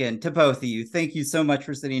just to both of you, thank you so much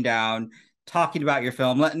for sitting down, talking about your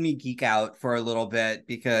film, letting me geek out for a little bit,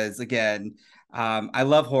 because again, I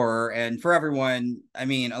love horror. And for everyone, I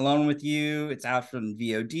mean, Alone with You, it's out from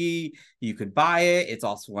VOD. You could buy it. It's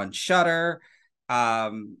also on Shudder.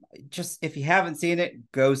 Just if you haven't seen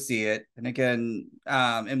it, go see it. And again,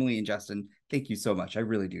 Emily and Justin, thank you so much. I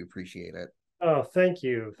really do appreciate it. Oh, thank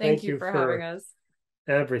you. Thank you for having us.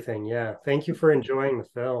 Everything. Yeah. Thank you for enjoying the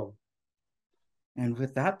film. And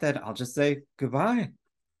with that, then I'll just say goodbye.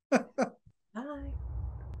 Bye.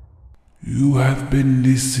 You have been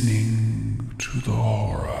listening to the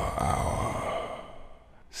Horror Hour.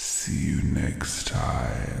 See you next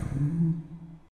time.